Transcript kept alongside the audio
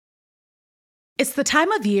It's the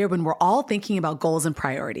time of year when we're all thinking about goals and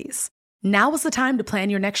priorities. Now is the time to plan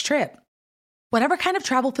your next trip. Whatever kind of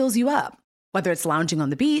travel fills you up, whether it's lounging on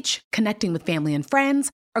the beach, connecting with family and friends,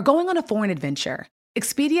 or going on a foreign adventure,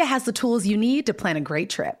 Expedia has the tools you need to plan a great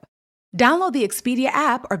trip. Download the Expedia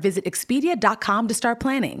app or visit Expedia.com to start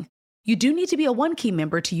planning. You do need to be a One-Key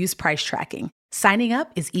member to use price tracking. Signing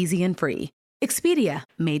up is easy and free. Expedia,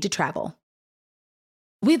 made to travel.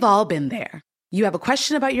 We've all been there. You have a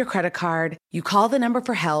question about your credit card, you call the number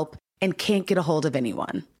for help, and can't get a hold of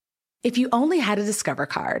anyone. If you only had a Discover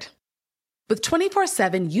card. With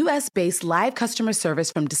 24/7 US-based live customer service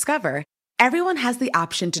from Discover, everyone has the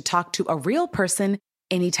option to talk to a real person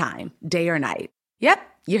anytime, day or night. Yep,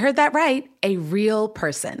 you heard that right, a real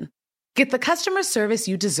person. Get the customer service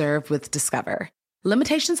you deserve with Discover.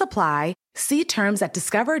 Limitations apply. See terms at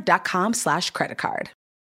discover.com/creditcard.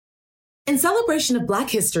 In celebration of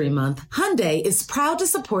Black History Month, Hyundai is proud to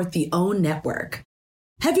support the OWN Network.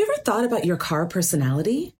 Have you ever thought about your car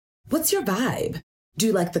personality? What's your vibe? Do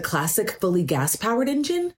you like the classic fully gas-powered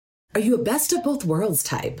engine? Are you a best of both worlds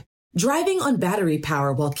type, driving on battery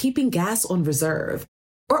power while keeping gas on reserve?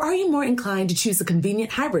 Or are you more inclined to choose a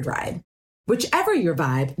convenient hybrid ride? Whichever your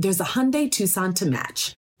vibe, there's a Hyundai Tucson to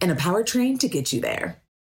match and a powertrain to get you there.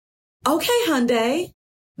 Okay, Hyundai.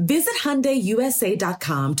 Visit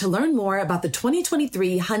HyundaiUSA.com to learn more about the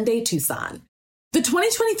 2023 Hyundai Tucson. The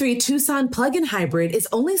 2023 Tucson plug-in hybrid is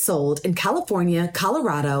only sold in California,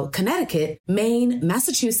 Colorado, Connecticut, Maine,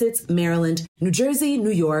 Massachusetts, Maryland, New Jersey, New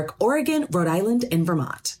York, Oregon, Rhode Island, and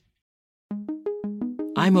Vermont.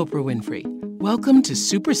 I'm Oprah Winfrey. Welcome to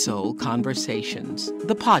Super Soul Conversations,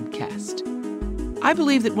 the podcast. I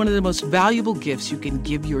believe that one of the most valuable gifts you can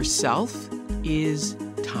give yourself is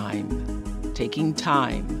time. Taking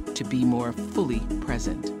time to be more fully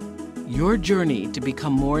present. Your journey to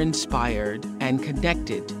become more inspired and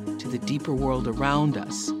connected to the deeper world around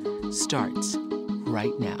us starts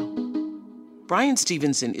right now. Bryan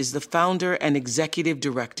Stevenson is the founder and executive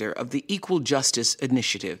director of the Equal Justice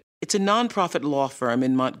Initiative. It's a nonprofit law firm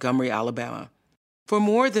in Montgomery, Alabama. For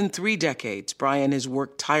more than 3 decades, Bryan has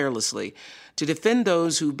worked tirelessly to defend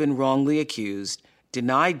those who've been wrongly accused,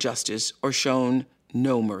 denied justice, or shown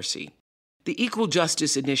no mercy. The Equal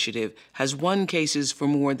Justice Initiative has won cases for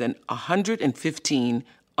more than 115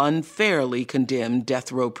 unfairly condemned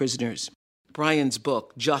death row prisoners. Bryan's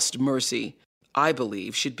book, Just Mercy, I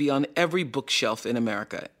believe, should be on every bookshelf in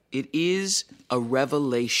America. It is a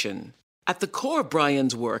revelation. At the core of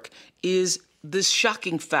Bryan's work is this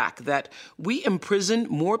shocking fact that we imprison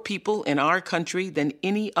more people in our country than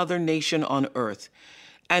any other nation on earth.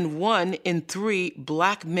 And 1 in 3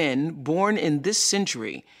 Black men born in this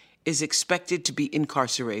century is expected to be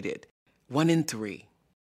incarcerated. 1 in 3.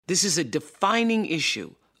 This is a defining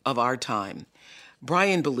issue of our time.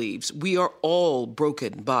 Bryan believes we are all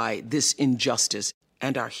broken by this injustice,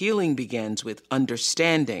 and our healing begins with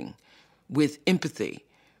understanding, with empathy,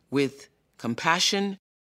 with compassion,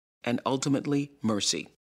 and ultimately mercy.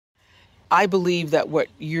 I believe that what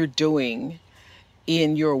you're doing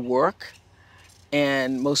in your work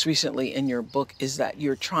and most recently in your book is that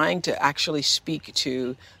you're trying to actually speak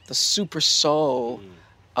to the super soul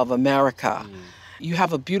of America. You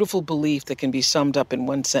have a beautiful belief that can be summed up in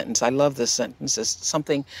one sentence. I love this sentence. It's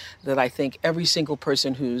something that I think every single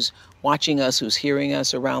person who's watching us, who's hearing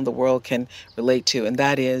us around the world can relate to, and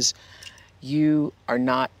that is, you are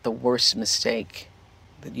not the worst mistake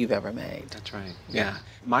that you've ever made. That's right. Yeah.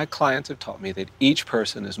 My clients have taught me that each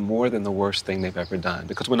person is more than the worst thing they've ever done.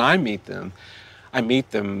 Because when I meet them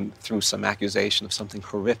through some accusation of something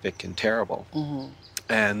horrific and terrible. Mm-hmm.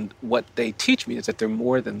 And what they teach me is that they're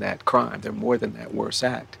more than that crime. They're more than that worst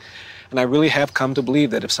act. And I really have come to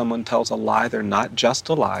believe that if someone tells a lie, they're not just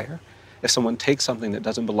a liar. If someone takes something that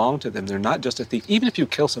doesn't belong to them, they're not just a thief. Even if you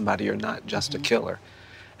kill somebody, you're not just a killer.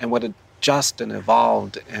 And what a just and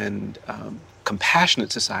evolved and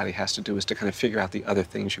compassionate society has to do is to kind of figure out the other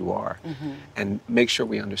things you are and make sure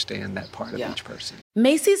we understand that part of each person.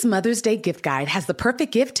 Macy's Mother's Day gift guide has the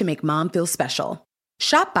perfect gift to make mom feel special.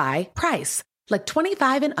 Shop by price, like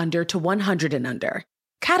 25 and under to 100 and under.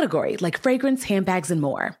 Category, like fragrance, handbags, and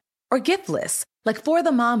more. Or gift lists, like for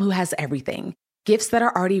the mom who has everything. Gifts that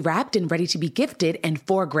are already wrapped and ready to be gifted and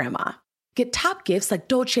for grandma. Get top gifts like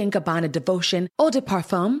Dolce & Gabbana Devotion Eau de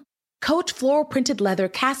Parfum, Coach floral printed leather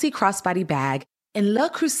Cassie crossbody bag, and Le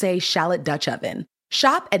Creuset shallot Dutch oven.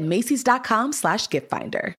 Shop at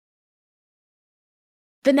Macys.com/giftfinder.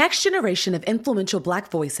 The next generation of influential Black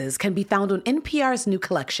voices can be found on NPR's new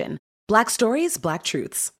collection, Black Stories, Black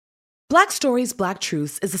Truths. Black Stories, Black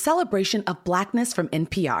Truths is a celebration of Blackness from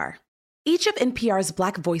NPR. Each of NPR's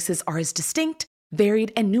Black voices are as distinct,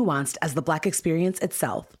 varied and nuanced as the Black experience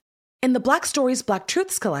itself. In the Black Stories, Black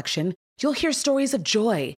Truths collection, you'll hear stories of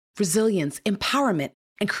joy, resilience, empowerment,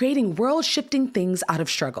 and creating world-shifting things out of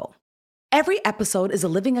struggle. Every episode is a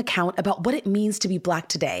living account about what it means to be Black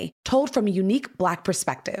today, told from a unique Black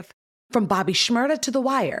perspective. From Bobby Shmurda to The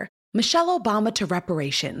Wire, Michelle Obama to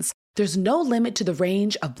reparations, there's no limit to the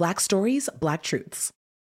range of Black stories, Black truths.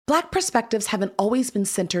 Black perspectives haven't always been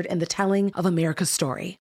centered in the telling of America's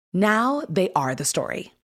story. Now they are the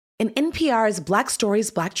story. In NPR's Black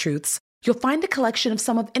Stories, Black Truths, you'll find a collection of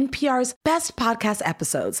some of NPR's best podcast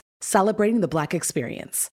episodes celebrating the Black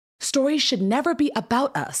experience. Stories should never be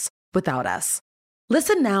about us without us.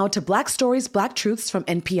 Listen now to Black Stories, Black Truths from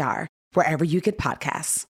NPR, wherever you get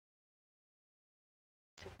podcasts.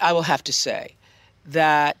 I will have to say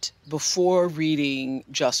that before reading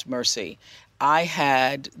Just Mercy, I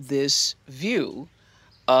had this view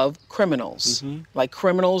of criminals. Like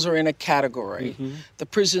criminals are in a category. The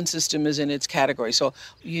prison system is in its category. So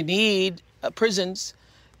you need prisons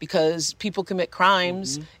because people commit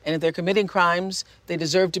crimes, and if they're committing crimes, they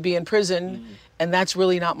deserve to be in prison. And that's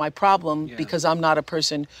really not my problem because I'm not a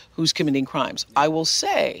person who's committing crimes. I will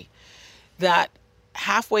say that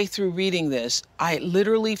halfway through reading this, I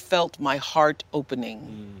literally felt my heart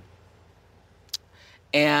opening.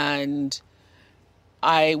 And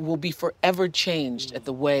I will be forever changed at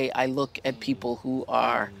the way I look at people who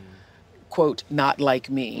are, quote, not like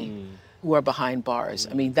me, who are behind bars.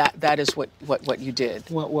 I mean, that is what you did.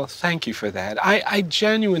 Well, thank you for that. I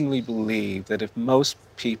genuinely believe that if most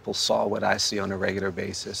people saw what I see on a regular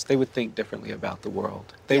basis, they would think differently about the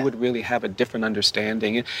world. They would really have a different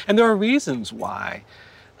understanding. And there are reasons why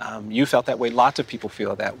you felt that way. Lots of people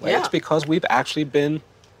feel that way. It's because we've actually been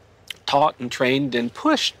taught and trained and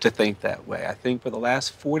pushed to think that way. I think for the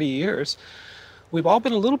last 40 years, we've all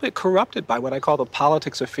been a little bit corrupted by what I call the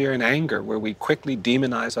politics of fear and anger, where we quickly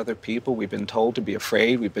demonize other people. We've been told to be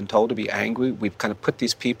afraid. We've been told to be angry. We've kind of put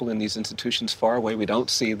these people in these institutions far away. We don't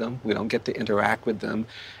see them. We don't get to interact with them.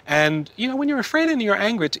 And, you know, when you're afraid and you're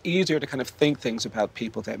angry, it's easier to kind of think things about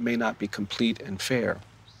people that may not be complete and fair.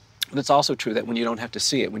 But it's also true that when you don't have to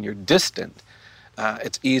see it, when you're distant,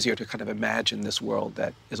 it's easier to kind of imagine this world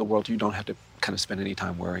that is a world you don't have to kind of spend any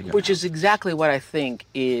time worrying about. Which is exactly what I think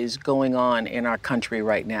is going on in our country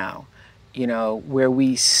right now, you know, where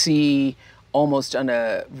we see almost on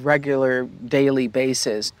a regular daily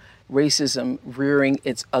basis racism rearing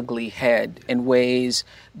its ugly head in ways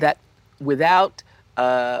that without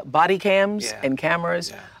body cams and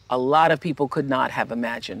cameras, a lot of people could not have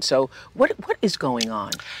imagined. So what is going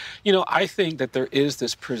on? You know, I think that there is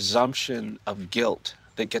this presumption of guilt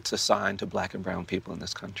that gets assigned to Black and brown people in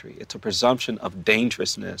this country. It's a presumption of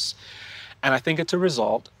dangerousness. And I think it's a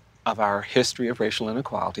result of our history of racial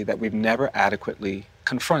inequality that we've never adequately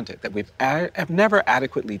confronted, that we've have never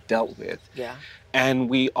adequately dealt with. And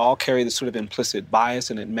we all carry this sort of implicit bias,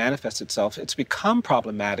 and it manifests itself. It's become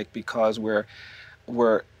problematic because we're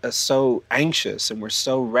so anxious and we're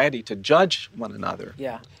so ready to judge one another.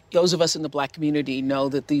 Those of us in the Black community know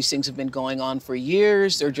that these things have been going on for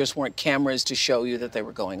years. There just weren't cameras to show you that they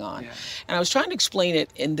were going on. And I was trying to explain it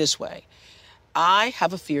in this way. I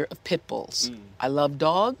have a fear of pit bulls. I love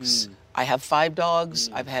dogs. I have 5 dogs.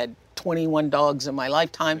 I've had 21 dogs in my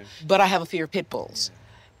lifetime, but I have a fear of pit bulls.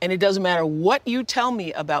 And it doesn't matter what you tell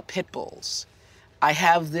me about pit bulls. I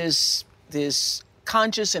have this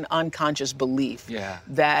conscious and unconscious belief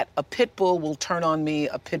that a pit bull will turn on me,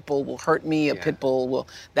 a pit bull will hurt me, a pit bull will...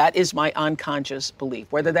 That is my unconscious belief,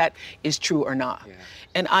 whether that is true or not.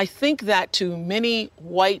 And I think that to many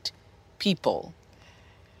white people,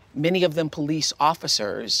 many of them police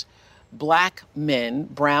officers, Black men,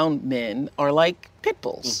 brown men are like pit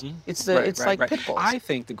bulls. It's like pit bulls. I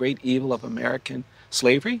think the great evil of American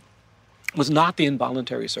slavery was not the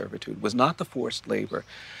involuntary servitude, was not the forced labor.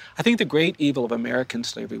 I think the great evil of American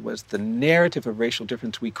slavery was the narrative of racial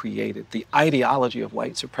difference we created, the ideology of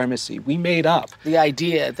white supremacy we made up. The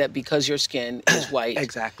idea that because your skin is white,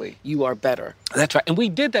 you are better. That's right. And we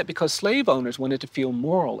did that because slave owners wanted to feel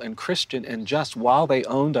moral and Christian and just while they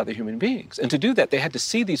owned other human beings. And to do that, they had to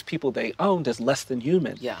see these people they owned as less than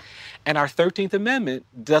human. And our 13th Amendment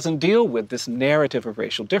doesn't deal with this narrative of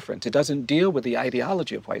racial difference. It doesn't deal with the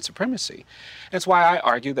ideology of white supremacy. That's why I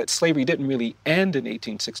argue that slavery didn't really end in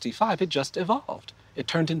 1865. It just evolved. It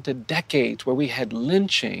turned into decades where we had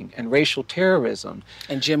lynching and racial terrorism.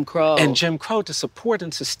 And Jim Crow. And Jim Crow to support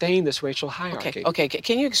and sustain this racial hierarchy. Okay.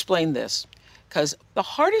 Can you explain this? Because the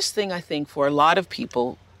hardest thing, I think, for a lot of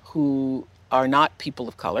people who are not people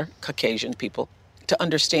of color, Caucasian people, to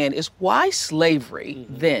understand is why slavery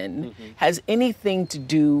then has anything to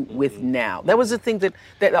do with now. That was the thing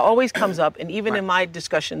that always comes up, and even in my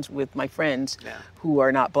discussions with my friends who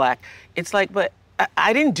are not Black, it's like, but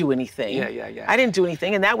I didn't do anything. Yeah. I didn't do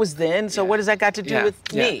anything, and that was then, so what does that got to do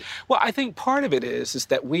with me? Well, I think part of it is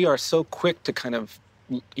that we are so quick to kind of,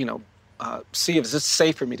 see if it's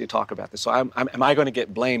safe for me to talk about this. So am I going to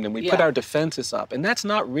get blamed? And we put our defenses up. And that's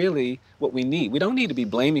not really what we need. We don't need to be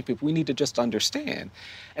blaming people. We need to just understand.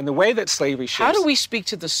 And the way that slavery shapes... How do we speak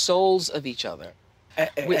to the souls of each other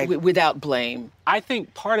without blame? I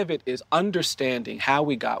think part of it is understanding how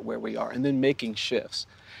we got where we are and then making shifts.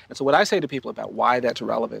 And so what I say to people about why that's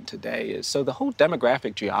relevant today is, so the whole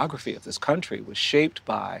demographic geography of this country was shaped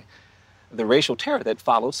by the racial terror that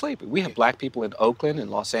followed slavery. We have Black people in Oakland and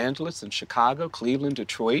Los Angeles and Chicago, Cleveland,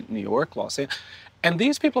 Detroit, New York, Los Angeles. And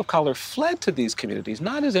these people of color fled to these communities,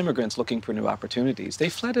 not as immigrants looking for new opportunities. They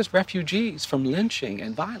fled as refugees from lynching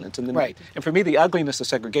and violence. And and for me, the ugliness of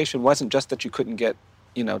segregation wasn't just that you couldn't get,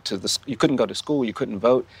 you couldn't go to school, you couldn't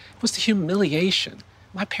vote. It was the humiliation.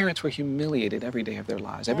 My parents were humiliated every day of their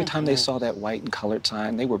lives. Every time they saw that white and colored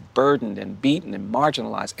sign, they were burdened and beaten and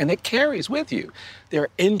marginalized. And it carries with you. There are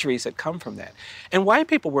injuries that come from that. And white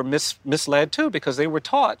people were misled too, because they were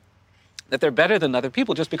taught that they're better than other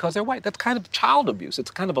people just because they're white. That's kind of child abuse.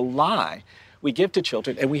 It's kind of a lie we give to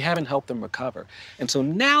children, and we haven't helped them recover. And so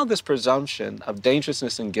now this presumption of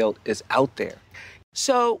dangerousness and guilt is out there.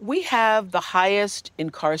 So we have the highest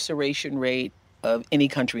incarceration rate of any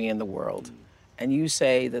country in the world. And you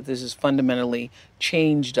say that this has fundamentally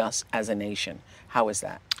changed us as a nation. How is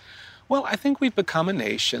that? Well, I think we've become a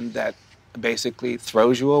nation that basically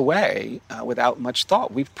throws you away without much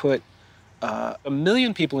thought. We've put 1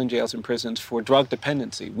 million people in jails and prisons for drug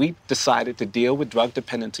dependency. We decided to deal with drug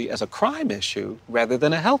dependency as a crime issue rather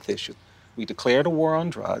than a health issue. We declared a war on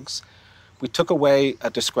drugs. We took away a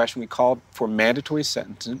discretion. We called for mandatory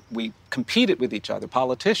sentencing. We competed with each other,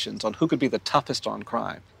 politicians, on who could be the toughest on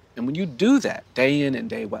crime. And when you do that day in and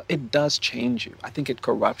day out, it does change you. I think it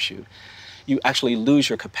corrupts you. You actually lose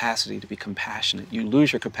your capacity to be compassionate. You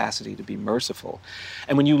lose your capacity to be merciful.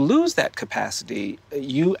 And when you lose that capacity,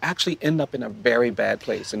 you actually end up in a very bad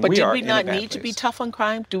place. And but did we not need to be tough on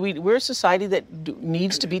crime? We're a society that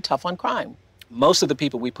needs to be tough on crime. Most of the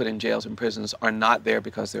people we put in jails and prisons are not there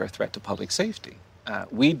because they're a threat to public safety.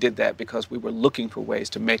 We did that because we were looking for ways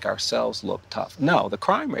to make ourselves look tough. No, the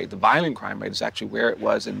crime rate, the violent crime rate, is actually where it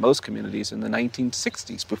was in most communities in the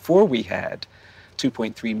 1960s, before we had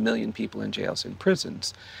 2.3 million people in jails and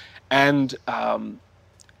prisons. And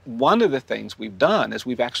one of the things we've done is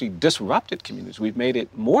we've actually disrupted communities. We've made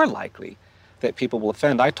it more likely that people will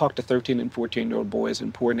offend. I talk to 13 and 14-year-old boys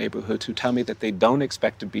in poor neighborhoods who tell me that they don't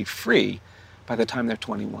expect to be free by the time they're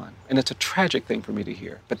 21. And it's a tragic thing for me to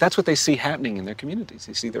hear. But that's what they see happening in their communities.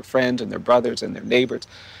 They see their friends and their brothers and their neighbors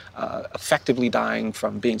effectively dying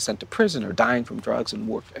from being sent to prison or dying from drugs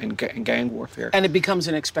and gang warfare. And it becomes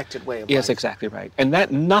an expected way of life. Yes, exactly right. And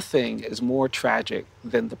that nothing is more tragic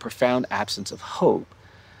than the profound absence of hope,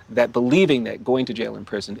 that believing that going to jail and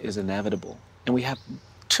prison is inevitable. And we have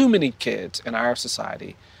too many kids in our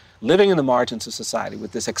society living in the margins of society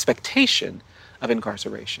with this expectation of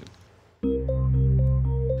incarceration.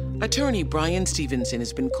 Attorney Bryan Stevenson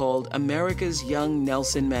has been called America's young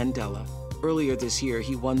Nelson Mandela. Earlier this year,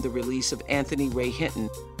 he won the release of Anthony Ray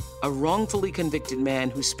Hinton, a wrongfully convicted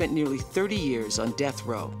man who spent nearly 30 years on death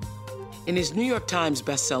row. In his New York Times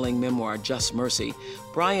bestselling memoir, Just Mercy,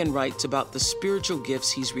 Bryan writes about the spiritual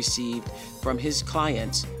gifts he's received from his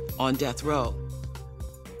clients on death row.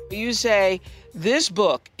 You say this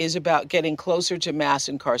book is about getting closer to mass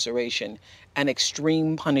incarceration and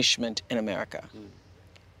extreme punishment in America.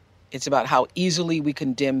 It's about how easily we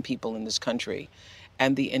condemn people in this country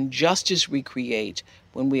and the injustice we create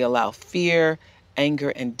when we allow fear, anger,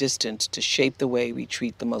 and distance to shape the way we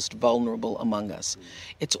treat the most vulnerable among us.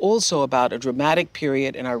 It's also about a dramatic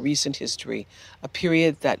period in our recent history, a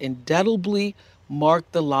period that indelibly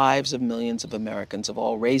marked the lives of millions of Americans of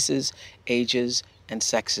all races, ages, and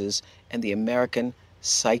sexes, and the American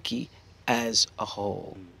psyche as a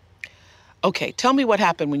whole. Okay, tell me what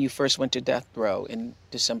happened when you first went to death row in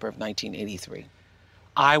December of 1983.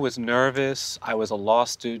 I was nervous. I was a law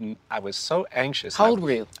student. I was so anxious. How old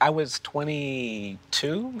were you? I was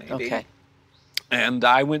 22, maybe. Okay. And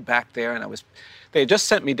I went back there, and they had just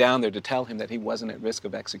sent me down there to tell him that he wasn't at risk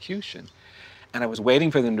of execution. And I was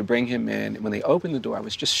waiting for them to bring him in. And when they opened the door, I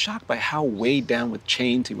was just shocked by how weighed down with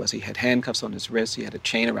chains he was. He had handcuffs on his wrists. He had a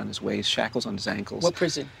chain around his waist, shackles on his ankles. What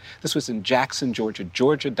prison? This was in Jackson, Georgia,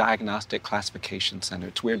 Georgia Diagnostic Classification Center.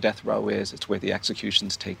 It's where death row is. It's where the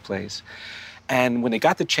executions take place. And when they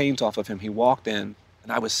got the chains off of him, he walked in,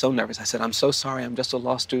 and I was so nervous. I said, I'm so sorry, I'm just a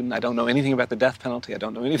law student. I don't know anything about the death penalty. I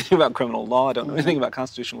don't know anything about criminal law. I don't know anything about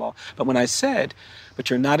constitutional law. But when I said, but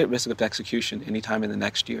you're not at risk of execution anytime in the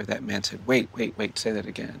next year, that man said, wait, say that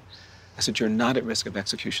again. I said, you're not at risk of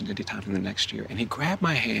execution anytime in the next year. And he grabbed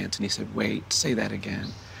my hands and he said, wait, say that again.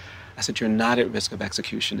 I said, you're not at risk of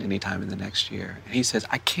execution anytime in the next year. And he says,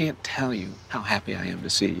 I can't tell you how happy I am to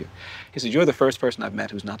see you. He said, you're the first person I've met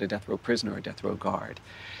who's not a death row prisoner or a death row guard.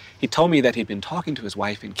 He told me that he'd been talking to his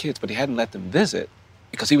wife and kids, but he hadn't let them visit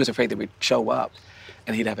because he was afraid they would show up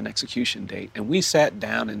and he'd have an execution date. And we sat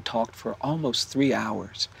down and talked for almost 3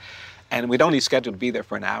 hours. And we'd only scheduled to be there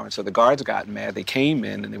for an hour. And so the guards got mad. They came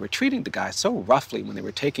in and they were treating the guy so roughly when they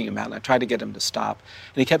were taking him out. And I tried to get him to stop.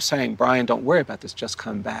 And he kept saying, Brian, don't worry about this, just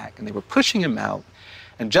come back. And they were pushing him out.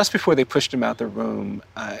 And just before they pushed him out the room,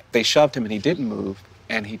 they shoved him and he didn't move.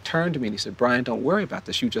 And he turned to me and he said, Brian, don't worry about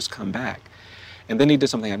this, you just come back. And then he did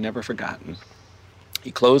something I've never forgotten.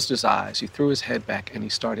 He closed his eyes, he threw his head back, and he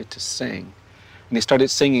started to sing. And he started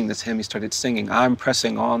singing this hymn. He started singing, I'm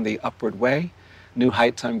pressing on the upward way. New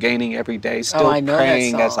heights I'm gaining every day, still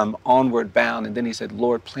praying as I'm onward bound. And then he said,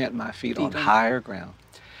 Lord, plant my feet on higher ground.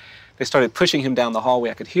 They started pushing him down the hallway.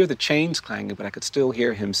 I could hear the chains clanging, but I could still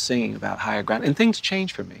hear him singing about higher ground. And things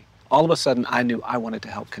changed for me. All of a sudden, I knew I wanted to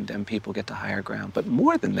help condemned people get to higher ground. But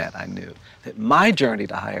more than that, I knew that my journey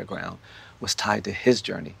to higher ground was tied to his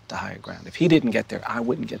journey to higher ground. If he didn't get there, I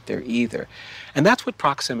wouldn't get there either. And that's what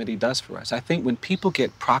proximity does for us. I think when people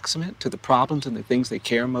get proximate to the problems and the things they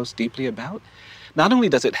care most deeply about, not only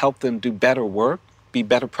does it help them do better work, be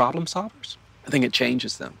better problem solvers, I think it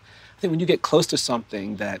changes them. I think when you get close to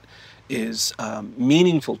something that is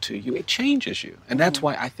meaningful to you, it changes you. And that's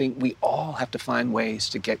why I think we all have to find ways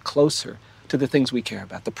to get closer to the things we care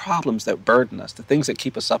about, the problems that burden us, the things that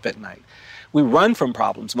keep us up at night. We run from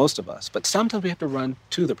problems, most of us, but sometimes we have to run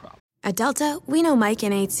to the problem. At Delta, we know Mike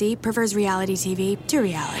in 8C prefers reality TV to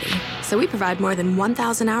reality. So we provide more than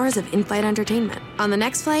 1,000 hours of in-flight entertainment. On the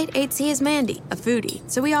next flight, 8C is Mandy, a foodie.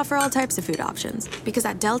 So we offer all types of food options. Because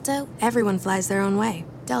at Delta, everyone flies their own way.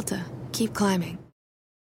 Delta, keep climbing.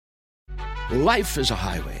 Life is a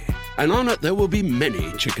highway, and on it there will be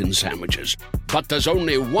many chicken sandwiches. But there's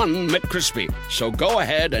only one McCrispy. So go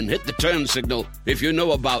ahead and hit the turn signal if you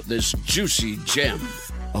know about this juicy gem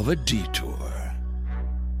of a detour.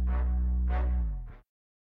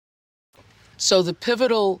 So the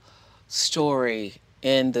pivotal story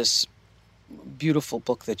in this beautiful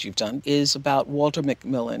book that you've done is about Walter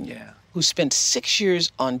McMillian, who spent 6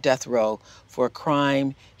 years on death row for a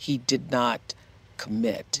crime he did not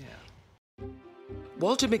commit.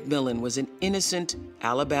 Walter McMillian was an innocent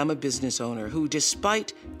Alabama business owner who,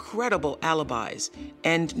 despite credible alibis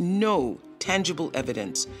and no tangible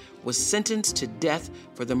evidence, was sentenced to death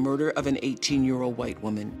for the murder of an 18-year-old white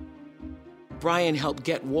woman. Brian helped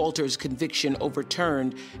get Walter's conviction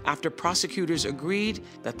overturned after prosecutors agreed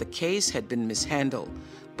that the case had been mishandled,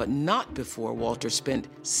 but not before Walter spent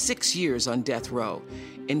 6 years on death row,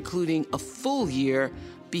 including a full year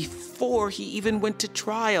before he even went to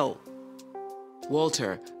trial.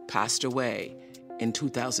 Walter passed away in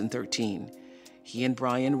 2013. He and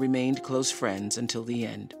Brian remained close friends until the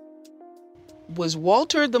end. Was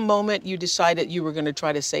Walter the moment you decided you were going to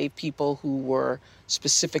try to save people who were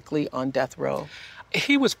specifically on death row?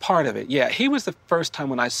 He was part of it, yeah. He was the first time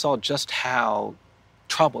when I saw just how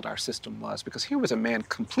troubled our system was, because here was a man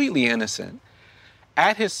completely innocent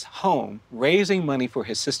at his home raising money for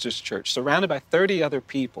his sister's church, surrounded by 30 other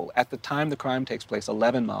people at the time the crime takes place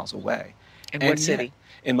 11 miles away. In what city?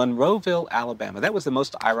 In Monroeville, Alabama. That was the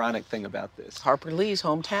most ironic thing about this. Harper Lee's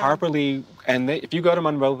hometown. Harper Lee, and if you go to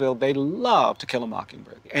Monroeville, they love To Kill a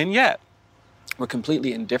Mockingbird. And yet, we're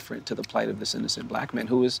completely indifferent to the plight of this innocent black man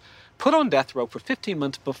who was put on death row for 15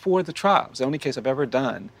 months before the trial. It was the only case I've ever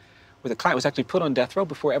done where the client was actually put on death row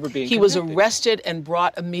before ever being convicted. He was arrested and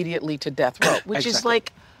brought immediately to death row, which is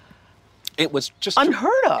like... It was just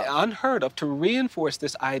unheard of to reinforce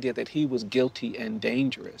this idea that he was guilty and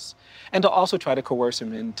dangerous, and to also try to coerce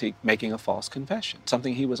him into making a false confession,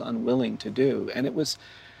 something he was unwilling to do. And it was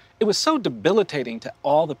so debilitating to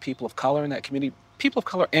all the people of color in that community, people of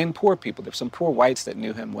color and poor people. There were some poor whites that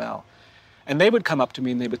knew him well. And they would come up to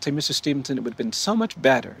me and they would say, Mr. Stevenson, it would have been so much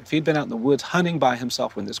better if he'd been out in the woods hunting by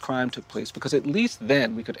himself when this crime took place, because at least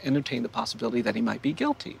then we could entertain the possibility that he might be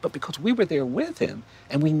guilty. But because we were there with him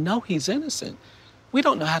and we know he's innocent, we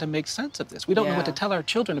don't know how to make sense of this. We don't know what to tell our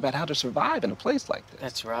children about how to survive in a place like this.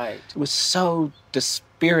 That's right. It was so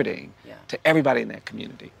dispiriting to everybody in that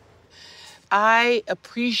community. I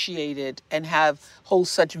appreciate it and hold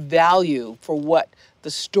such value for what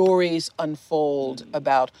the stories unfold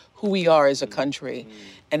about who we are as a country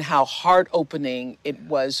and how heart-opening it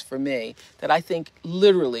was for me, that I think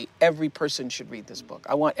literally every person should read this book.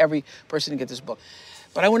 I want every person to get this book.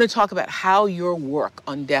 But I want to talk about how your work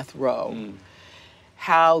on death row,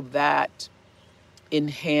 how that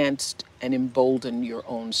enhanced and emboldened your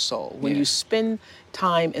own soul. When you spend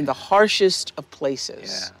time in the harshest of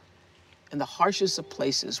places, in the harshest of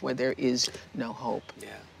places where there is no hope.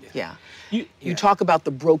 You talk about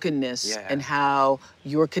the brokenness and how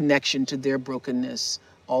your connection to their brokenness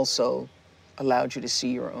also allowed you to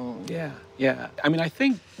see your own. I mean, I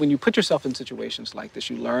think when you put yourself in situations like this,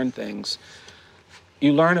 you learn things.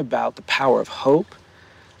 You learn about the power of hope.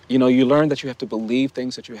 You know, you learn that you have to believe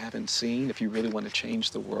things that you haven't seen if you really want to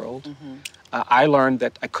change the world. I learned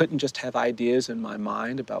that I couldn't just have ideas in my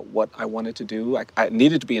mind about what I wanted to do. I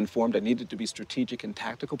needed to be informed, I needed to be strategic and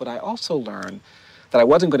tactical, but I also learned that I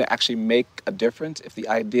wasn't going to actually make a difference if the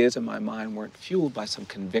ideas in my mind weren't fueled by some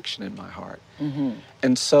conviction in my heart.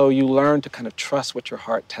 And so you learn to kind of trust what your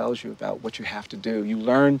heart tells you about what you have to do. You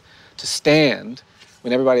learn to stand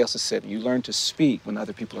when everybody else is sitting. You learn to speak when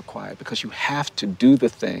other people are quiet, because you have to do the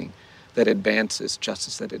thing that advances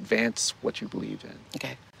justice, that advances what you believe in.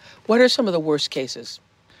 Okay. What are some of the worst cases?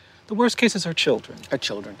 The worst cases are children.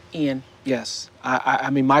 Ian. Yes. I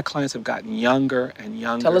mean, my clients have gotten younger and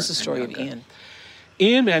younger. Tell us the story of Ian.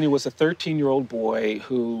 Ian Manuel was a 13-year-old boy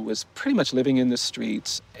who was pretty much living in the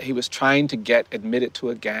streets. He was trying to get admitted to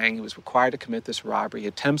a gang. He was required to commit this robbery. He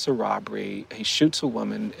attempts a robbery. He shoots a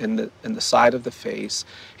woman in the side of the face.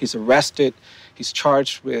 He's arrested. He's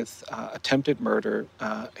charged with attempted murder.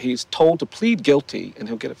 He's told to plead guilty, and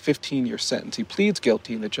he'll get a 15-year sentence. He pleads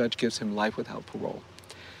guilty, and the judge gives him life without parole.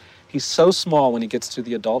 He's so small when he gets to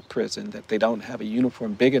the adult prison that they don't have a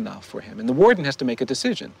uniform big enough for him. And the warden has to make a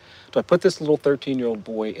decision. Do I put this little 13-year-old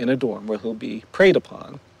boy in a dorm where he'll be preyed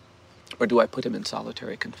upon, or do I put him in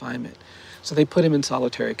solitary confinement? So they put him in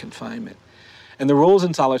solitary confinement. And the rules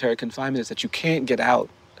in solitary confinement is that you can't get out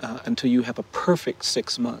until you have a perfect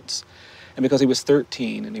 6 months. And because he was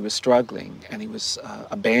 13 and he was struggling and he was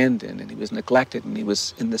abandoned and he was neglected and he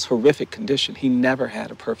was in this horrific condition, he never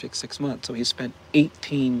had a perfect 6 months. So he spent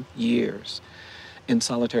 18 years in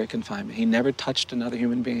solitary confinement. He never touched another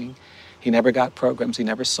human being. He never got programs. He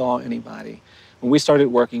never saw anybody. When we started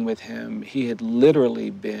working with him, he had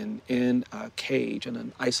literally been in a cage in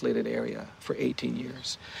an isolated area for 18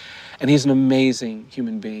 years. And he's an amazing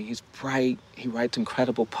human being. He's bright. He writes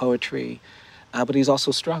incredible poetry, but he's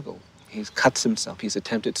also struggled. He's cuts himself. He's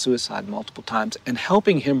attempted suicide multiple times. And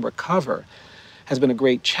helping him recover has been a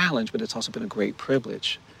great challenge, but it's also been a great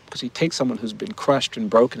privilege, because he takes someone who's been crushed and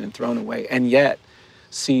broken and thrown away, and yet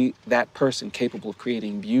see that person capable of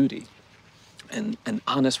creating beauty and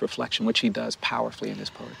honest reflection, which he does powerfully in his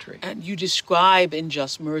poetry. And you describe in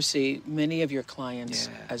Just Mercy many of your clients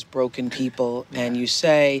as broken people, and you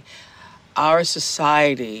say our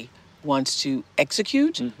society wants to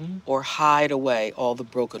execute or hide away all the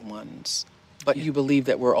broken ones. But you believe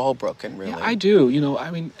that we're all broken, really. Yeah, I do. You know, I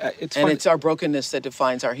mean, it's and funny. It's our brokenness that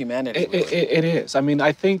defines our humanity. It is. I mean,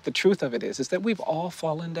 I think the truth of it is that we've all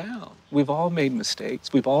fallen down. We've all made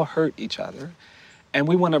mistakes. We've all hurt each other. And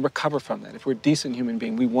we want to recover from that. If we're a decent human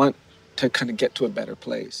being, we want to kind of get to a better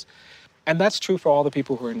place. And that's true for all the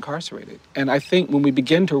people who are incarcerated. And I think when we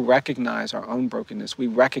begin to recognize our own brokenness, we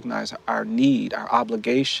recognize our need, our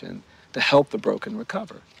obligation to help the broken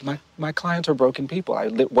recover. My clients are broken people. I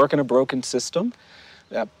work in a broken system.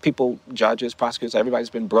 People, judges, prosecutors, everybody's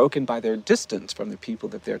been broken by their distance from the people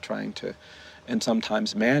that they're trying to, and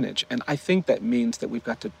sometimes manage. And I think that means that we've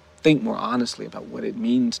got to think more honestly about what it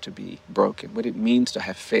means to be broken, what it means to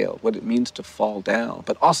have failed, what it means to fall down,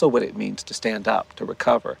 but also what it means to stand up, to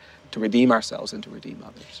recover, to redeem ourselves and to redeem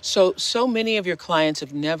others. So many of your clients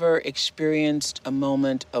have never experienced a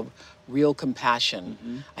moment of real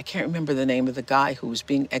compassion. I can't remember the name of the guy who was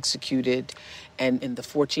being executed, and in the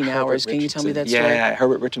 14 hours, can you tell me that story? Yeah,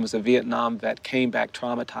 Herbert Richardson was a Vietnam vet, came back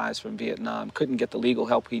traumatized from Vietnam, couldn't get the legal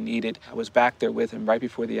help he needed. I was back there with him right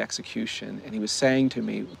before the execution, and he was saying to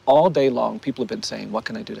me, all day long, people have been saying, what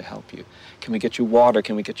can I do to help you? Can we get you water?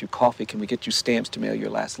 Can we get you coffee? Can we get you stamps to mail your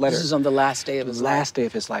last letter? This is on the last day of his life. Last day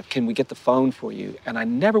of his life. Can we get the phone for you? And I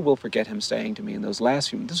never will forget him saying to me in those last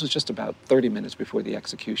few minutes, this was just about 30 minutes before the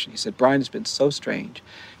execution, he said, Brian, it's been so strange.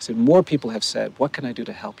 He said, more people have said, what can I do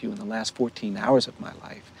to help you in the last 14 hours of my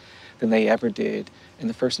life than they ever did in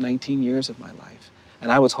the first 19 years of my life.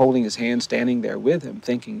 And I was holding his hand, standing there with him,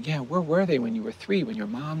 thinking, yeah, where were they when you were 3, when your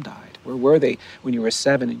mom died? Where were they when you were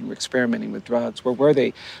 7 and you were experimenting with drugs? Where were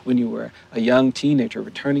they when you were a young teenager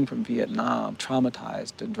returning from Vietnam,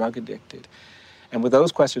 traumatized and drug addicted? And with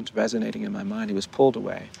those questions resonating in my mind, he was pulled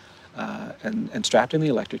away and strapped in the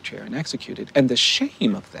electric chair and executed. And the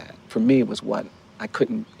shame of that, for me, was what I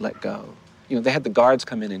couldn't let go. You know, they had the guards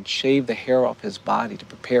come in and shave the hair off his body to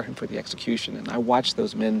prepare him for the execution. And I watched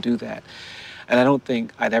those men do that. And I don't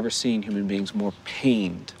think I'd ever seen human beings more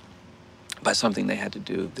pained by something they had to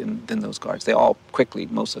do than those guards. They all quickly,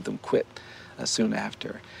 most of them quit soon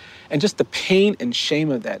after. And just the pain and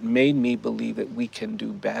shame of that made me believe that we can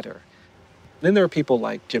do better. Then there are people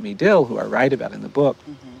like Jimmy Dill, who I write about in the book,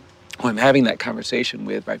 who I'm having that conversation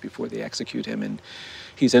with right before they execute him. And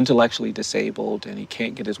he's intellectually disabled and he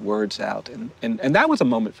can't get his words out. And that was a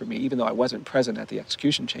moment for me, even though I wasn't present at the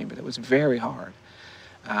execution chamber. That was very hard.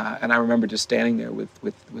 And I remember just standing there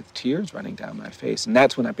with tears running down my face. And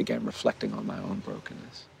that's when I began reflecting on my own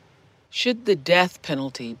brokenness. Should the death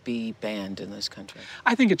penalty be banned in this country?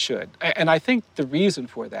 I think it should. And I think the reason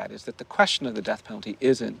for that is that the question of the death penalty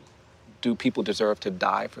isn't, do people deserve to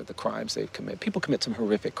die for the crimes they've committed? People commit some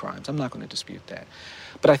horrific crimes. I'm not going to dispute that.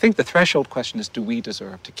 But I think the threshold question is, do we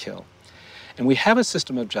deserve to kill? And we have a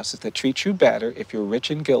system of justice that treats you better if you're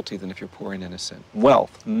rich and guilty than if you're poor and innocent.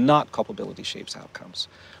 Wealth, not culpability, shapes outcomes.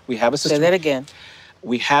 We have a system. Say that again.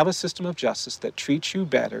 We have a system of justice that treats you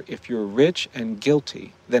better if you're rich and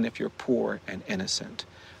guilty than if you're poor and innocent.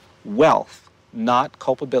 Wealth, not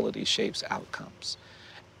culpability, shapes outcomes.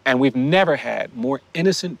 And we've never had more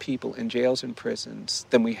innocent people in jails and prisons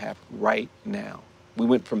than we have right now. We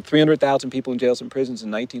went from 300,000 people in jails and prisons in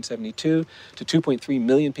 1972 to 2.3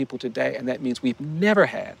 million people today, and that means we've never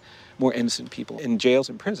had more innocent people in jails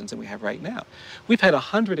and prisons than we have right now. We've had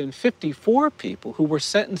 154 people who were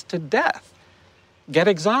sentenced to death get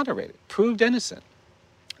exonerated, proved innocent.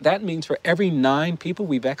 That means for every 9 people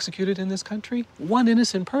we've executed in this country, 1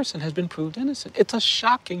 innocent person has been proved innocent. It's a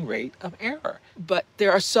shocking rate of error. But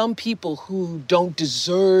there are some people who don't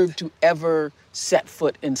deserve to ever set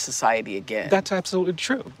foot in society again. That's absolutely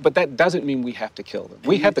true. But that doesn't mean we have to kill them.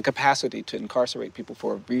 We have the capacity to incarcerate people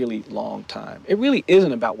for a really long time. It really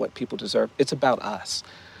isn't about what people deserve. It's about us.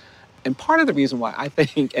 And part of the reason why I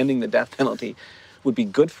think ending the death penalty would be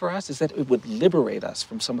good for us is that it would liberate us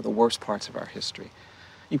from some of the worst parts of our history.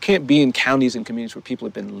 You can't be in counties and communities where people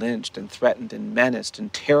have been lynched and threatened and menaced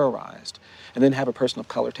and terrorized and then have a person of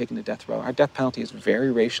color taken to death row. Our death penalty is very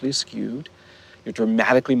racially skewed. You're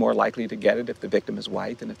dramatically more likely to get it if the victim is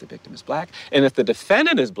white than if the victim is black. And if the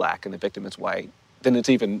defendant is black and the victim is white, then it's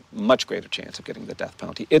even much greater chance of getting the death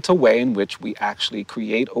penalty. It's a way in which we actually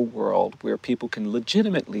create a world where people can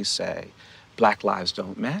legitimately say black lives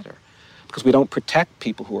don't matter. Because we don't protect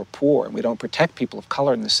people who are poor and we don't protect people of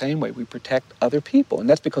color in the same way we protect other people. And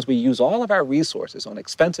that's because we use all of our resources on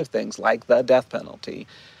expensive things like the death penalty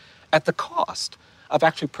at the cost of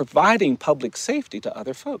actually providing public safety to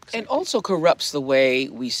other folks. And also corrupts the way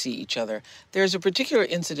we see each other. There's a particular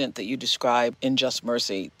incident that you describe in Just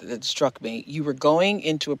Mercy that struck me. You were going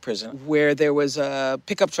into a prison where there was a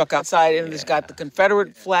pickup truck outside and it's got the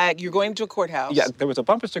Confederate flag. You're going to a courthouse. Yeah, there was a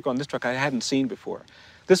bumper sticker on this truck I hadn't seen before.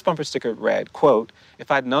 This bumper sticker read, quote, "If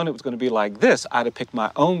I'd known it was going to be like this, I'd have picked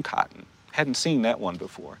my own cotton." Hadn't seen that one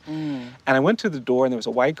before. And I went to the door, and there was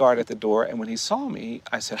a white guard at the door, and when he saw me,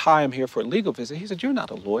 I said, "Hi, I'm here for a legal visit." He said, "You're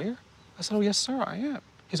not a lawyer?" I said, "Oh, yes, sir, I am."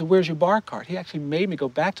 He said, "Where's your bar card?" He actually made me go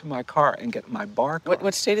back to my car and get my bar card.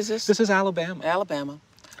 What state is this? This is Alabama. Alabama.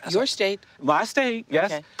 Your state? My state, yes.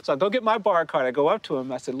 Okay. So I go get my bar card. I go up to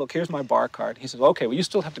him. I said, "Look, here's my bar card." He said, "Okay, well, you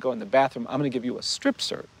still have to go in the bathroom. I'm going to give you a strip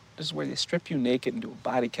search. This is where they strip you naked and do a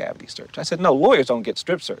body cavity search." I said, "No, lawyers don't get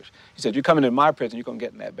strip search." He said, "You're coming in my prison, you're going to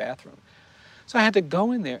get in that bathroom." So I had to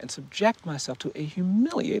go in there and subject myself to a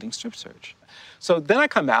humiliating strip search. So then I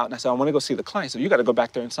come out and I said, "I want to go see the client." So "You got to go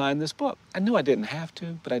back there and sign this book." I knew I didn't have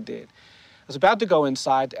to, but I did. I was about to go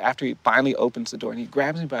inside after he finally opens the door and he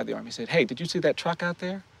grabs me by the arm. He said, "Hey, did you see that truck out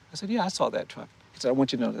there?" I said, "Yeah, I saw that truck." He said, "I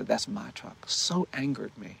want you to know that that's my truck." So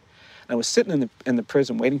angered me. And I was sitting in the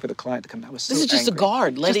prison waiting for the client to come. I was so This is just angry. a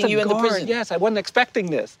guard letting you in the prison. Yes, I wasn't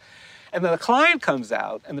expecting this. And then the client comes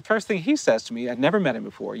out, and the first thing he says to me, I'd never met him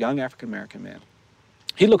before, a young African-American man.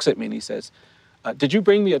 He looks at me and he says, "Did you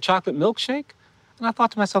bring me a chocolate milkshake?" And I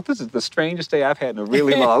thought to myself, this is the strangest day I've had in a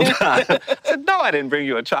really long time. I said, "No, I didn't bring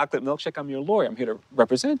you a chocolate milkshake. I'm your lawyer. I'm here to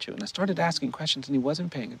represent you." And I started asking questions, and he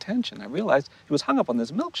wasn't paying attention. I realized he was hung up on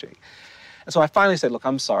this milkshake. And so I finally said, "Look,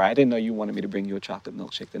 I'm sorry. I didn't know you wanted me to bring you a chocolate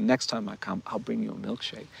milkshake. The next time I come, I'll bring you a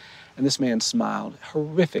milkshake." And this man smiled,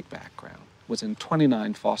 horrific background, was in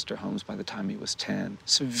 29 foster homes by the time he was 10,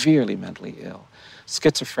 severely mentally ill,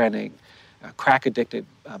 schizophrenic, crack addicted,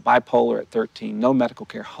 bipolar at 13, no medical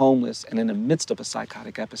care, homeless, and in the midst of a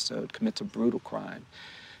psychotic episode commits a brutal crime.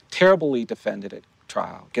 Terribly defended at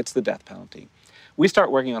trial, gets the death penalty. We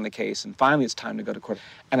start working on the case, and finally it's time to go to court.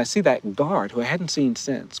 And I see that guard, who I hadn't seen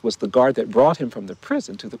since, was the guard that brought him from the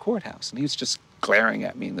prison to the courthouse. And he was just glaring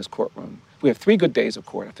at me in this courtroom. We have 3 good days of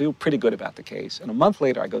court. I feel pretty good about the case. And a month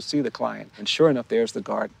later, I go see the client, and sure enough, there's the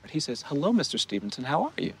guard. He says, "Hello, Mr. Stevenson, how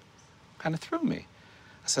are you?" Kind of threw me.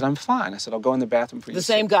 I said, "I'm fine." I said, "I'll go in the bathroom for you." The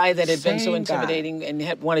same guy that had been so intimidating and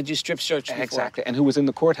had wanted you strip searched before. Exactly, and who was in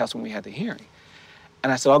the courthouse when we had the hearing.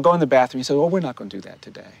 And I said, "I'll go in the bathroom." He said, "Oh, we're not going to do that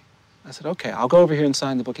today." I said, "Okay, I'll go over here and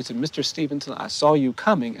sign the book." He said, "Mr. Stevenson, I saw you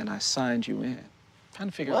coming and I signed you in." Trying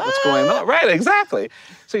to figure out what's going on. Right, exactly.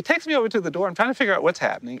 So he takes me over to the door. I'm trying to figure out what's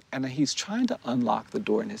happening. And he's trying to unlock the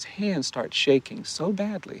door, and his hands start shaking so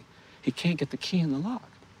badly, he can't get the key in the lock.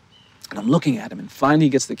 And I'm looking at him, and finally he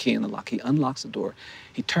gets the key in the lock. He unlocks the door.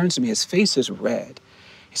 He turns to me. His face is red.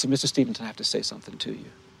 He said, "Mr. Stevenson, I have to say something to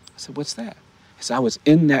you." I said, "What's that?" He said, "I was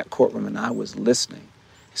in that courtroom, and I was listening."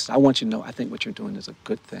 He said, "I want you to know I think what you're doing is a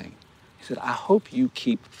good thing." He said, "I hope you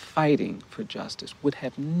keep fighting for justice." Would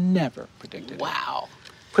have never predicted it. Wow.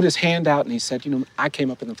 Put his hand out, and he said, "You know, I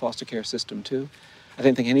came up in the foster care system, too. I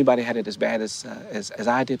didn't think anybody had it as bad as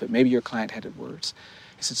I did, but maybe your client had it worse."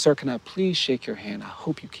 He said, "Sir, can I please shake your hand? I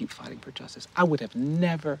hope you keep fighting for justice." I would have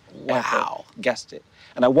never, ever guessed it.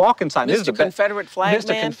 And I walk inside. Mr. Confederate Flag Man?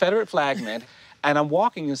 Mr. Confederate Flag Man. And I'm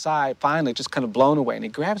walking inside, finally, just kind of blown away. And he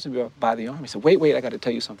grabs me by the arm. He said, wait, I got to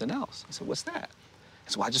tell you something else." I said, "What's that?"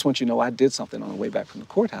 He said, "Well, I just want you to know I did something on the way back from the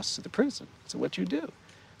courthouse to the prison." I said, "What'd you do?"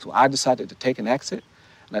 So I decided to take an exit,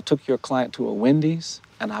 and I took your client to a Wendy's,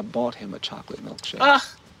 and I bought him a chocolate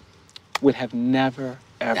milkshake. Would have never,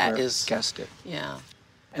 ever guessed it. Yeah.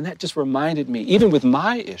 And that just reminded me, even with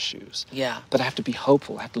my issues, Yeah. that I have to be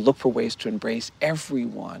hopeful. I have to look for ways to embrace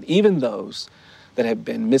everyone, even those that have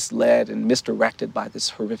been misled and misdirected by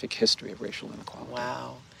this horrific history of racial inequality.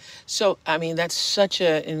 Wow. So, I mean, that's such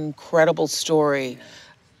an incredible story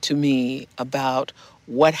to me about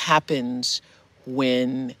what happens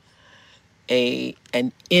when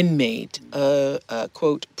an inmate, a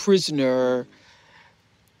quote, prisoner,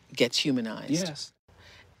 gets humanized. Yes.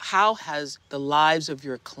 How has the lives of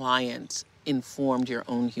your clients informed your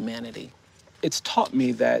own humanity? It's taught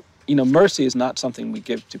me that, mercy is not something we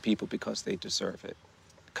give to people because they deserve it.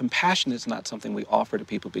 Compassion is not something we offer to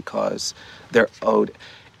people because they're owed.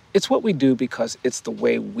 It's what we do because it's the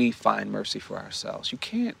way we find mercy for ourselves. You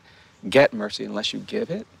can't get mercy unless you give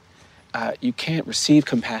it. You can't receive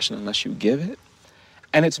compassion unless you give it.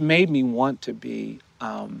 And it's made me want to be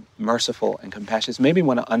merciful and compassionate. It's made me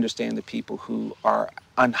want to understand the people who are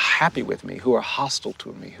unhappy with me, who are hostile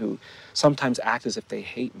to me, who sometimes act as if they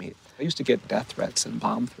hate me. I used to get death threats and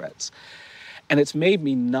bomb threats. And it's made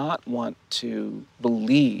me not want to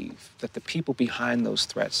believe that the people behind those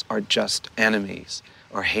threats are just enemies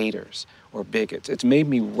or haters or bigots. It's made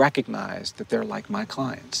me recognize that they're like my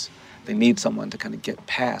clients. They need someone to kind of get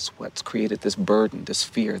past what's created this burden, this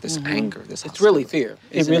fear, this anger, this hostility. It's really fear.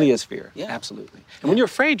 It really is fear, Yeah. absolutely. And when you're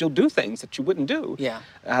afraid, you'll do things that you wouldn't do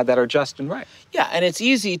that are just and right. Yeah, and it's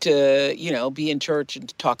easy to, be in church and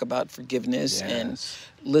to talk about forgiveness and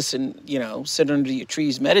listen, sit under your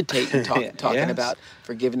trees, meditate and talking about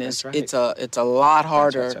forgiveness. That's right. It's a lot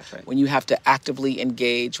harder That's right. when you have to actively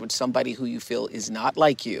engage with somebody who you feel is not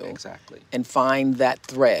like you. Exactly. And find that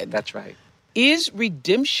thread. That's right. Is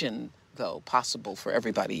redemption, though, possible for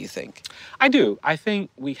everybody, you think? I do. I think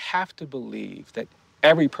we have to believe that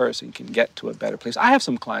every person can get to a better place. I have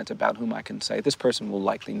some clients about whom I can say this person will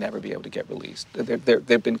likely never be able to get released.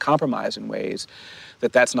 They've been compromised in ways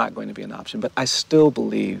that that's not going to be an option. But I still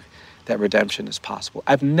believe that redemption is possible.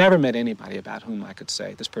 I've never met anybody about whom I could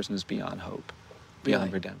say this person is beyond hope,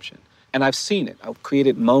 beyond redemption. And I've seen it. I've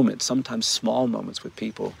created moments, sometimes small moments with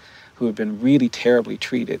people who have been really terribly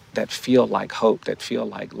treated that feel like hope, that feel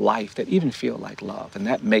like life, that even feel like love. And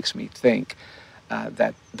that makes me think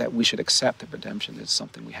that we should accept that redemption is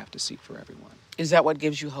something we have to seek for everyone. Is that what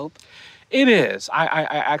gives you hope? It is.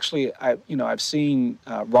 I've seen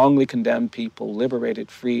wrongly condemned people liberated,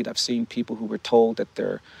 freed. I've seen people who were told that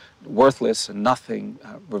they're worthless and nothing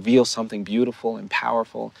reveal something beautiful and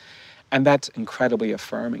powerful. And that's incredibly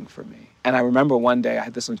affirming for me. And I remember one day I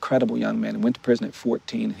had this incredible young man who went to prison at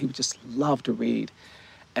 14, and he would just love to read.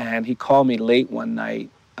 And he called me late one night,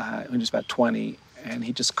 when he was about 20, and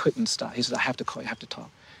he just couldn't stop. He said, "I have to call you, I have to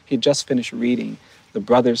talk." He had just finished reading The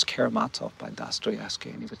Brothers Karamazov by Dostoevsky,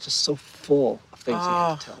 and he was just so full of things he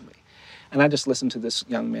had to tell me. And I just listened to this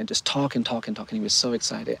young man just talk and talk and talk, and he was so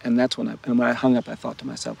excited. And that's when I hung up, I thought to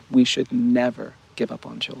myself, we should never give up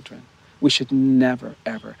on children. We should never,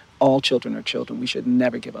 ever. All children are children. We should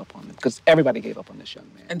never give up on them, because everybody gave up on this young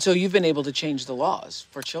man. And so you've been able to change the laws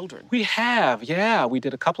for children. We have, yeah. We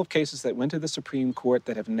did a couple of cases that went to the Supreme Court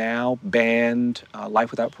that have now banned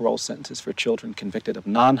life without parole sentences for children convicted of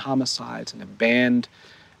non-homicides, and have banned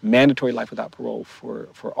mandatory life without parole for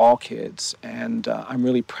all kids. And I'm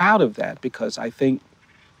really proud of that, because I think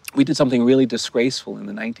we did something really disgraceful in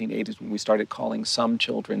the 1980s when we started calling some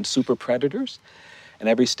children super predators. And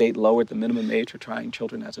every state lowered the minimum age for trying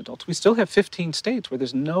children as adults. We still have 15 states where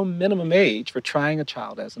there's no minimum age for trying a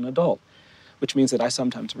child as an adult, which means that I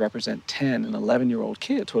sometimes represent 10 and 11-year-old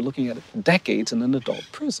kids who are looking at decades in an adult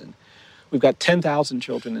prison. We've got 10,000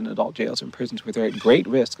 children in adult jails and prisons where they're at great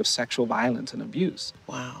risk of sexual violence and abuse.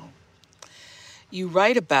 Wow. You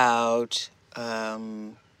write about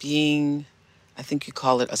being, I think you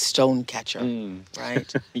call it a stone catcher,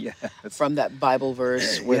 right? Yes. From that Bible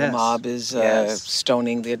verse where the mob is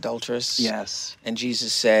stoning the adulteress. Yes. And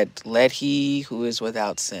Jesus said, let he who is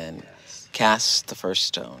without sin cast the first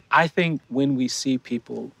stone. I think when we see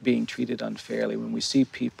people being treated unfairly, when we see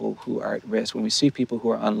people who are at risk, when we see people who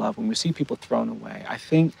are unloved, when we see people thrown away, I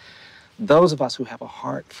think those of us who have a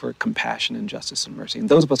heart for compassion and justice and mercy, and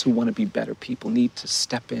those of us who want to be better people, need to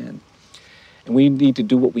step in. And we need to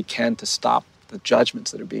do what we can to stop the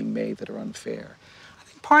judgments that are being made that are unfair. I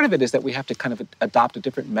think part of it is that we have to kind of adopt a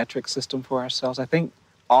different metric system for ourselves. I think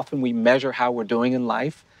often we measure how we're doing in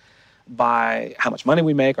life by how much money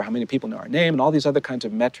we make or how many people know our name and all these other kinds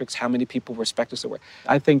of metrics, how many people respect us at work.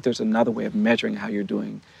 I think there's another way of measuring how you're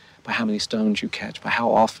doing by how many stones you catch, by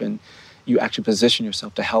how often you actually position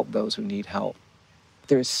yourself to help those who need help.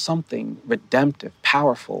 There is something redemptive,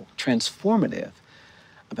 powerful, transformative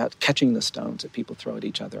about catching the stones that people throw at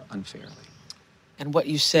each other unfairly. And what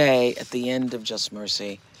you say at the end of Just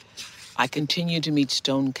Mercy, I continue to meet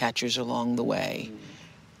stone catchers along the way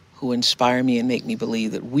who inspire me and make me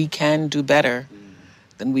believe that we can do better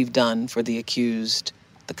than we've done for the accused,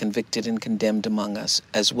 the convicted and condemned among us,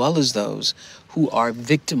 as well as those who are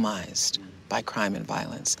victimized by crime and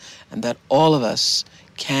violence, and that all of us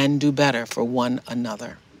can do better for one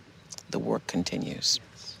another. The work continues.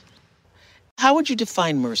 How would you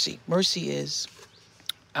define mercy? Mercy is?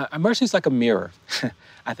 Mercy is like a mirror.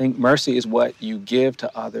 I think mercy is what you give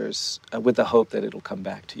to others with the hope that it'll come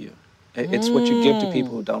back to you. It's what you give to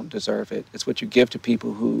people who don't deserve it. It's what you give to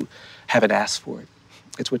people who haven't asked for it.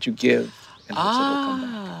 It's what you give and hopes it'll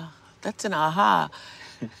come back. That's an aha.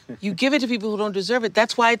 You give it to people who don't deserve it.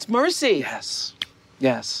 That's why it's mercy. Yes.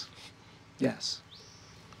 Yes. Yes.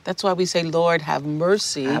 That's why we say, Lord, have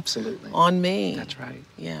mercy on me. That's right.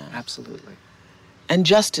 Yeah. Absolutely. And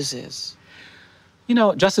justice is? You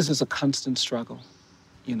know, justice is a constant struggle.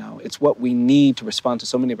 You know, it's what we need to respond to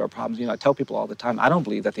so many of our problems. You know, I tell people all the time, I don't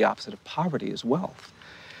believe that the opposite of poverty is wealth.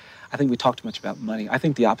 I think we talk too much about money. I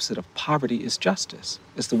think the opposite of poverty is justice.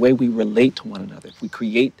 It's the way we relate to one another. If we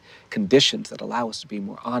create conditions that allow us to be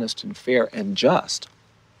more honest and fair and just,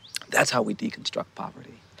 that's how we deconstruct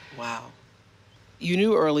poverty. Wow. You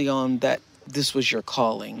knew early on that this was your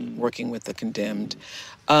calling, working with the condemned.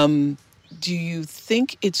 Do you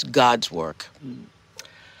think it's God's work?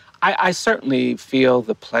 I certainly feel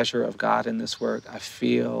the pleasure of God in this work. I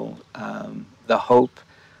feel the hope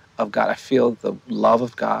of God. I feel the love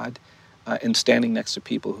of God in standing next to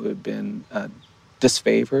people who have been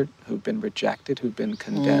disfavored, who've been rejected, who've been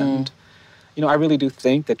condemned. You know, I really do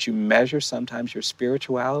think that you measure sometimes your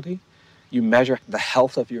spirituality. You measure the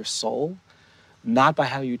health of your soul, not by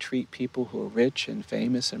how you treat people who are rich and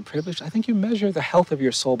famous and privileged. I think you measure the health of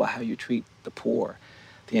your soul by how you treat the poor,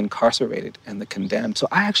 the incarcerated, and the condemned. So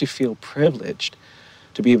I actually feel privileged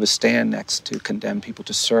to be able to stand next to condemned people,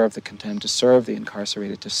 to serve the condemned, to serve the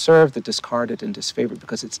incarcerated, to serve the discarded and disfavored,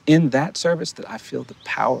 because it's in that service that I feel the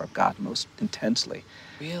power of God most intensely.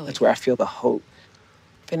 Really? That's where I feel the hope.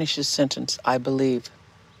 Finish this sentence. I believe.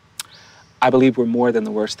 I believe we're more than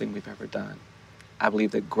the worst thing we've ever done. I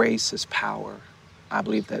believe that grace is power. I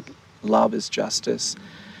believe that love is justice.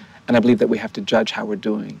 And I believe that we have to judge how we're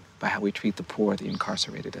doing by how we treat the poor, the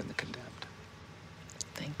incarcerated, and the condemned.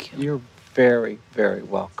 Thank you. You're very, very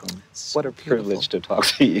welcome. So what a beautiful. Privilege to talk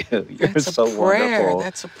to you. You're That's so a prayer. wonderful.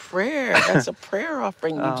 That's a prayer. That's a prayer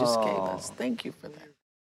offering you just gave us. Thank you for that.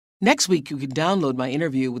 Next week, you can download my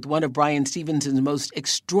interview with one of Bryan Stevenson's most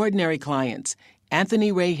extraordinary clients,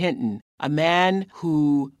 Anthony Ray Hinton, a man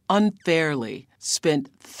who unfairly spent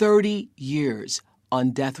 30 years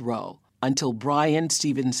on death row until Bryan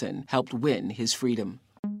Stevenson helped win his freedom.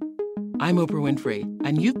 I'm Oprah Winfrey,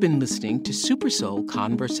 and you've been listening to Super Soul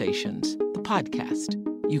Conversations, the podcast.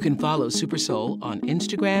 You can follow Super Soul on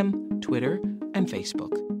Instagram, Twitter, and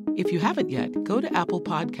Facebook. If you haven't yet, go to Apple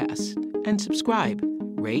Podcasts and subscribe,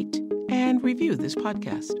 rate, and review this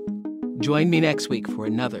podcast. Join me next week for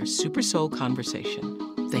another Super Soul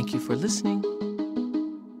Conversation. Thank you for listening.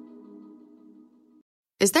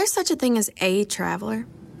 Is there such a thing as a traveler?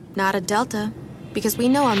 Not a Delta. Because we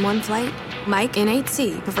know on one flight, Mike in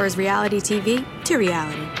 8C prefers reality TV to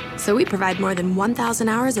reality. So we provide more than 1,000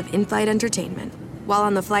 hours of in-flight entertainment. While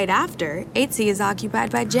on the flight after, 8C is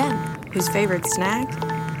occupied by Jen, whose favorite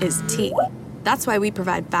snack is tea. That's why we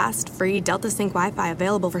provide fast, free Delta Sync Wi-Fi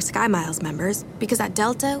available for SkyMiles members, because at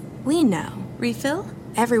Delta, we know. Refill?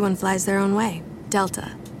 Everyone flies their own way.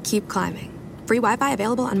 Delta. Keep climbing. Free Wi-Fi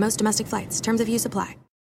available on most domestic flights. Terms of use apply.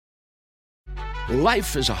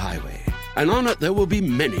 Life is a highway, and on it there will be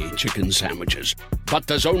many chicken sandwiches. But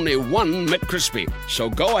there's only one McCrispy. So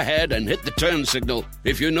go ahead and hit the turn signal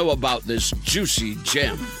if you know about this juicy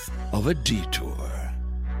gem of a detour.